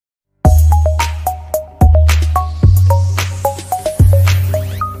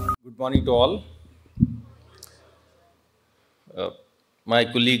morning to all. My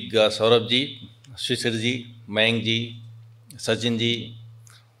colleague Saurabh ji, Shishir ji, Mayank ji, Sachin ji,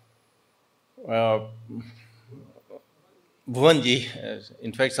 Bhuvan ji,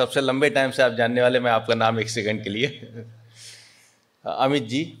 in fact सबसे लंबे time से आप जानने वाले, मैं आपका नाम एक सेकंड के लिए, अमित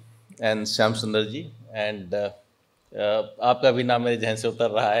जी एंड श्याम सुंदर जी, एंड आपका भी नाम मेरे जहन से उतर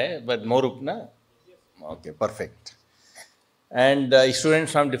रहा है, बट मोर ना, okay perfect, and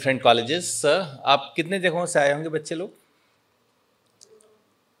students from different colleges. आप कितने जगहों से आए होंगे बच्चे लोग?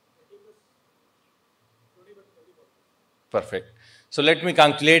 Perfect. So let me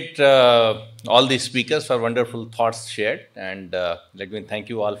congratulate all the speakers for wonderful thoughts shared, and let me thank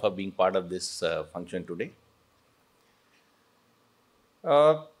you all for being part of this function today.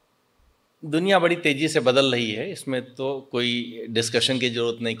 दुनिया बड़ी तेज़ी से बदल रही है, इसमें तो कोई डिस्कशन की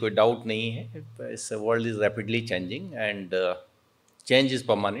ज़रूरत नहीं, कोई डाउट नहीं है. इस world is rapidly changing and change is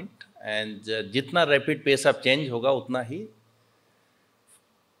permanent, and जितना रैपिड पेस ऑफ चेंज होगा उतना ही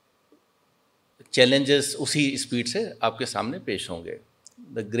चैलेंजेस उसी स्पीड से आपके सामने पेश होंगे.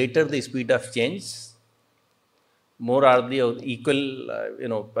 The greater the speed of change, more are the equal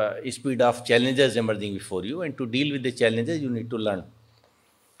speed of challenges emerging before you, and to deal with the challenges you need to learn.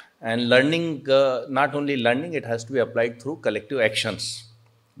 And learning, not only learning, it has to be applied through collective actions,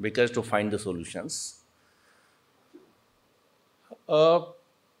 because to find the solutions.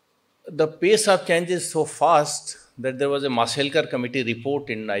 The pace of change is so fast that there was a Maselkar committee report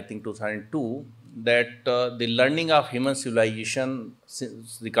in, I think, 2002, that the learning of human civilization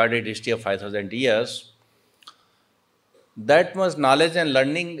since recorded history of 5,000 years, that much knowledge and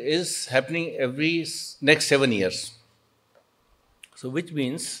learning is happening every next 7 years. So which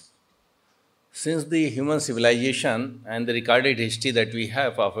means, since the human civilization and the recorded history that we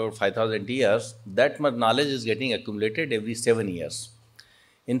have of over 5,000 years, that much knowledge is getting accumulated every 7 years.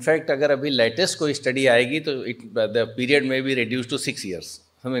 In fact, अगर अभी latest कोई study आएगी तो the period may be reduced to 6 years,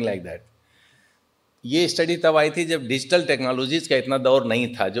 something like that. ये study तब आई थी जब digital technologies का इतना दौर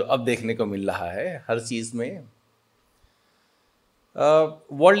नहीं था जो अब देखने को मिल रहा है हर चीज़ में.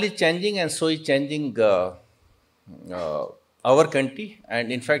 World is changing, and so is changing our country,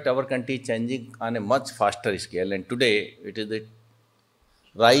 and in fact our country is changing on a much faster scale, and today it is the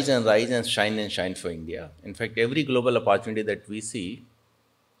rise and shine for India. In fact, every global opportunity that we see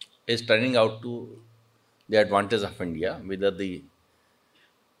is turning out to the advantage of India, whether the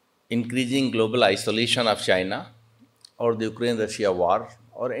increasing global isolation of China or the Ukraine-Russia war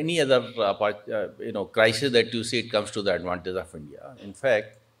or any other crisis that you see, it comes to the advantage of India. In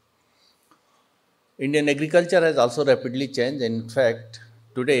fact, Indian agriculture has also rapidly changed. In fact,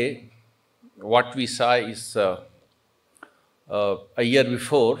 today what we saw is a year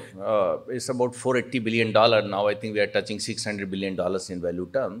before is about $480 billion. Now I think we are touching $600 billion in value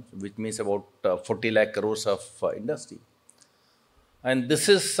terms, which means about 40 lakh crores of industry. And this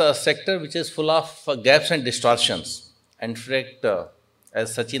is a sector which is full of gaps and distortions. In fact,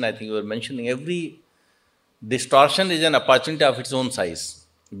 as Sachin, I think you were mentioning, every distortion is an opportunity of its own size.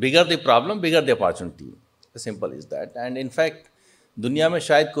 Bigger the problem, bigger the opportunity. As simple as that. And in fact, दुनिया में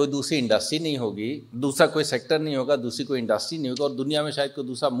शायद कोई दूसरी industry नहीं होगी, दूसरा कोई sector नहीं होगा, दूसरी कोई इंडस्ट्री नहीं होगा, और दुनिया में शायद कोई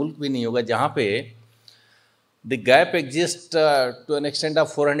दूसरा मुल्क भी नहीं होगा जहाँ पे the gap exists to an extent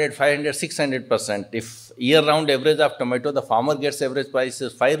of 400, 500, 600%. If year-round average of tomato, the farmer gets average price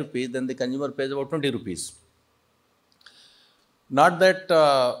is 5 rupees, then the consumer pays about 20 rupees. Not that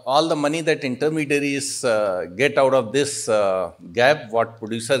all the money that intermediaries get out of this gap, what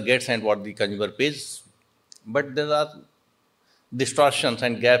producer gets and what the consumer pays, but there are distortions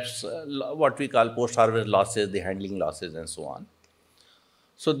and gaps, what we call post-harvest losses, the handling losses, and so on.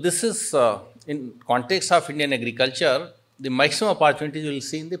 So this is, in context of Indian agriculture, the maximum opportunities you will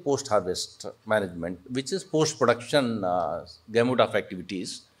see in the post-harvest management, which is post-production gamut of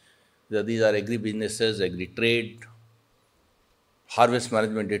activities. These are agribusinesses, agri-trade, harvest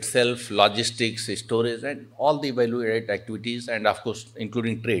management itself, logistics, storage, and all the value-added activities, and of course,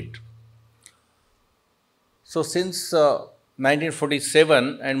 including trade. So since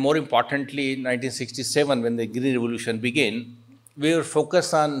 1947, and more importantly, 1967, when the Green Revolution began, we were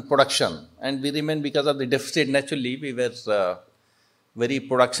focused on production, and we remain, because of the deficit, naturally, we were very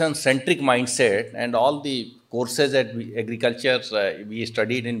production-centric mindset, and all the courses at agriculture we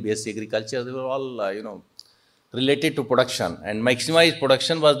studied in BSc Agriculture, they were all, related to production, and maximized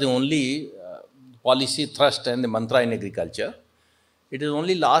production was the only policy thrust and the mantra in agriculture. It is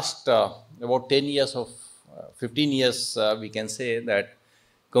only last about 10 years of 15 years, we can say that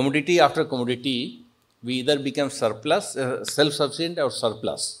commodity after commodity, we either become surplus, self-sufficient or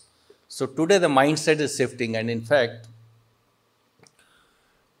surplus. So today the mindset is shifting, and in fact,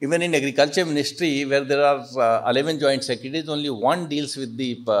 even in agriculture ministry, where there are 11 joint secretaries, only one deals with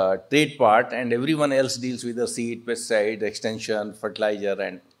the trade part, and everyone else deals with the seed, pesticide, extension, fertilizer,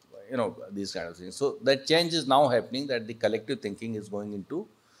 and these kind of things. So that change is now happening, that the collective thinking is going into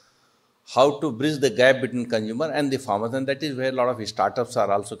how to bridge the gap between consumer and the farmers, and that is where a lot of startups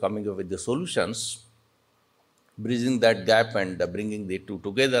are also coming up with the solutions, bridging that gap and bringing the two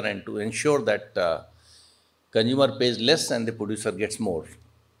together, and to ensure that consumer pays less and the producer gets more.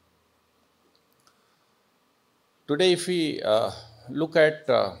 Today, if we look at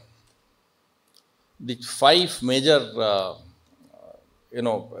the 5 major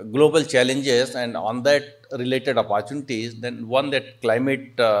global challenges, and on that related opportunities, then one, that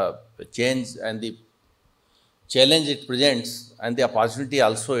climate change and the challenge it presents and the opportunity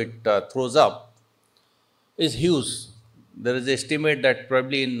also it throws up is huge. There is an estimate that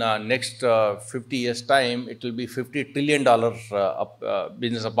probably in next 50 years time, it will be $50 trillion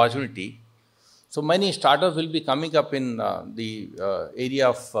business opportunity. So many startups will be coming up in the area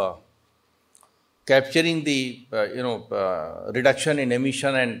of capturing the reduction in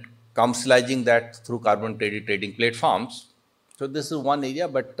emission and commercializing that through carbon trading platforms. So this is one area,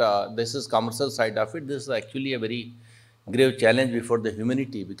 but this is commercial side of it. This is actually a very grave challenge before the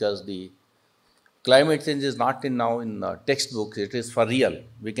humanity, because the climate change is not now in textbooks. It is for real.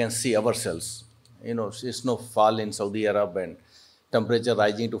 We can see ourselves. Snow fall in Saudi Arabia and temperature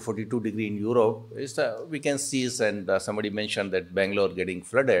rising to 42 degrees in Europe. We can see it, and somebody mentioned that Bangalore getting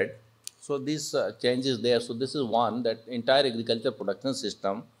flooded. So these changes there. So this is one, that entire agriculture production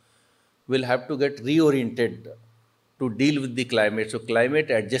system will have to get reoriented to deal with the climate. So climate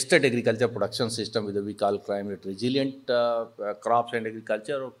adjusted agriculture production system, whether we call climate resilient crops and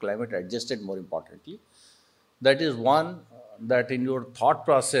agriculture, or climate adjusted more importantly. That is one, that in your thought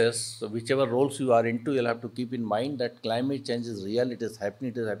process, whichever roles you are into, you'll have to keep in mind that climate change is real, it is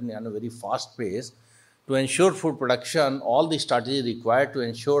happening on a very fast pace. To ensure food production, all the strategy required to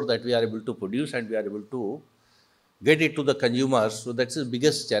ensure that we are able to produce and we are able to get it to the consumers. So that's the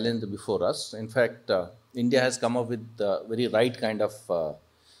biggest challenge before us. In fact, India has come up with very right kind of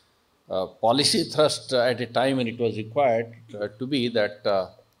policy thrust at a time when it was required to be that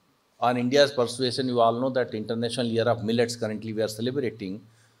on India's persuasion, you all know that International Year of Millets currently we are celebrating,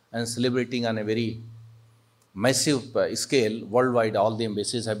 and celebrating on a very massive scale worldwide. All the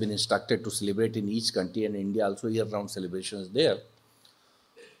embassies have been instructed to celebrate in each country, and India also year-round celebrations there.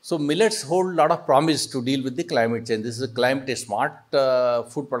 So millets hold a lot of promise to deal with the climate change. This is a climate smart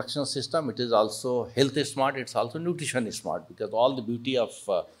food production system. It is also health smart. It's also nutrition smart, because all the beauty of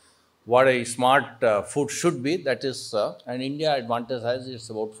what a smart food should be, that is, and India advantage has,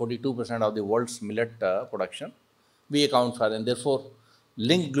 it's about 42% of the world's millet production we account for, and therefore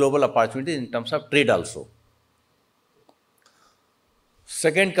link global opportunities in terms of trade also.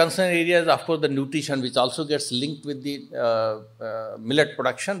 Second concern area is, of course, the nutrition, which also gets linked with the millet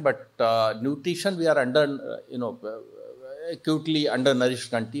production. But nutrition, we are acutely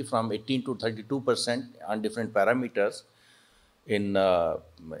undernourished country, from 18 to 32% on different parameters. In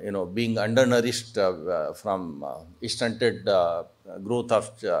being undernourished from stunted growth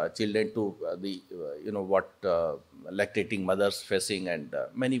of children to the lactating mothers facing, and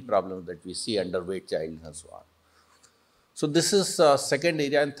many problems that we see, underweight child and so on. So this is second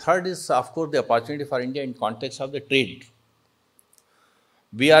area. And third is, of course, the opportunity for India in context of the trade.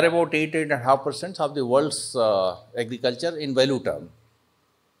 We are about 8.5% of the world's agriculture in value term.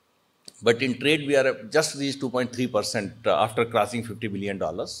 But in trade, we are just reached 2.3% after crossing $50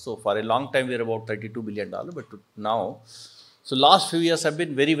 billion. So for a long time, we are about $32 billion. But now, so last few years have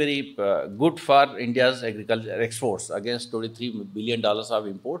been very, very good for India's agriculture exports. Against $23 billion of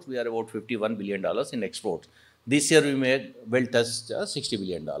imports, we are about $51 billion in exports. This year, we may well touch $60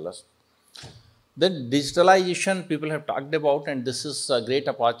 billion. Then digitalization, people have talked about, and this is a great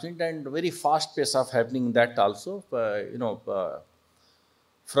opportunity and very fast pace of happening that also.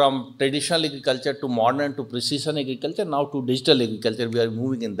 From traditional agriculture to modern to precision agriculture, now to digital agriculture, we are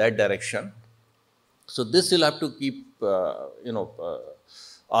moving in that direction. So this will have to keep,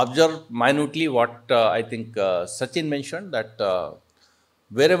 observe minutely what I think Sachin mentioned, that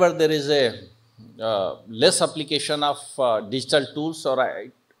wherever there is a less application of digital tools,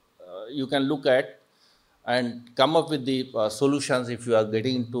 or you can look at and come up with the solutions if you are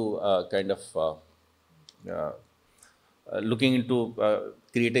getting into kind of looking into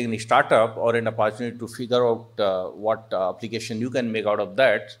creating a startup or an opportunity to figure out what application you can make out of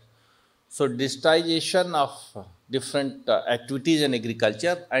that. So digitization of different activities in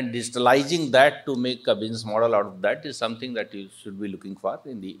agriculture and digitalizing that to make a business model out of that is something that you should be looking for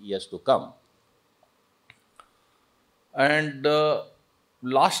in the years to come. And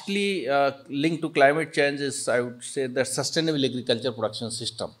lastly, linked to climate change is, I would say, the sustainable agriculture production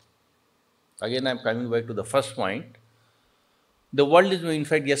system. Again, I'm coming back to the first point. The world is, in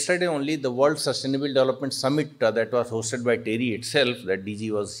fact, yesterday only, the World Sustainable Development Summit that was hosted by Terry itself, that DG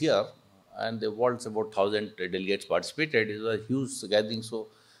was here, and the world's about 1,000 delegates participated. It was a huge gathering. So,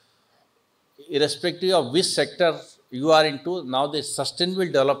 irrespective of which sector you are into, now the sustainable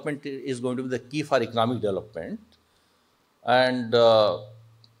development is going to be the key for economic development. And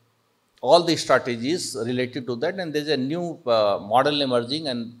all the strategies related to that, and there's a new model emerging,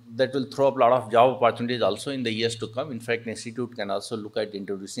 and that will throw up a lot of job opportunities also in the years to come. In fact, Institute can also look at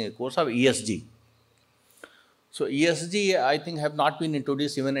introducing a course of ESG. So ESG, I think, have not been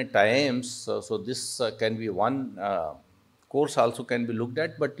introduced even at IIMs. So this can be one course also can be looked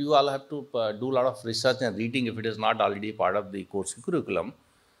at, but you all have to do a lot of research and reading if it is not already part of the course curriculum,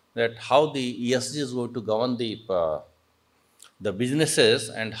 that how the ESG is going to govern the businesses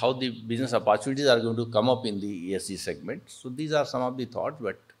and how the business opportunities are going to come up in the ESG segment. So these are some of the thoughts,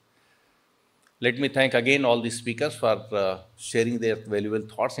 but let me thank again all the speakers for sharing their valuable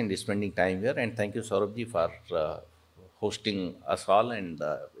thoughts and spending time here. And thank you, Saurabh ji, for hosting us all and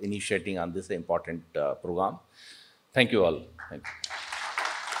initiating on this important program. Thank you all. Thank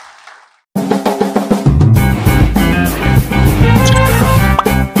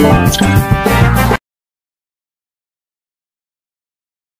you.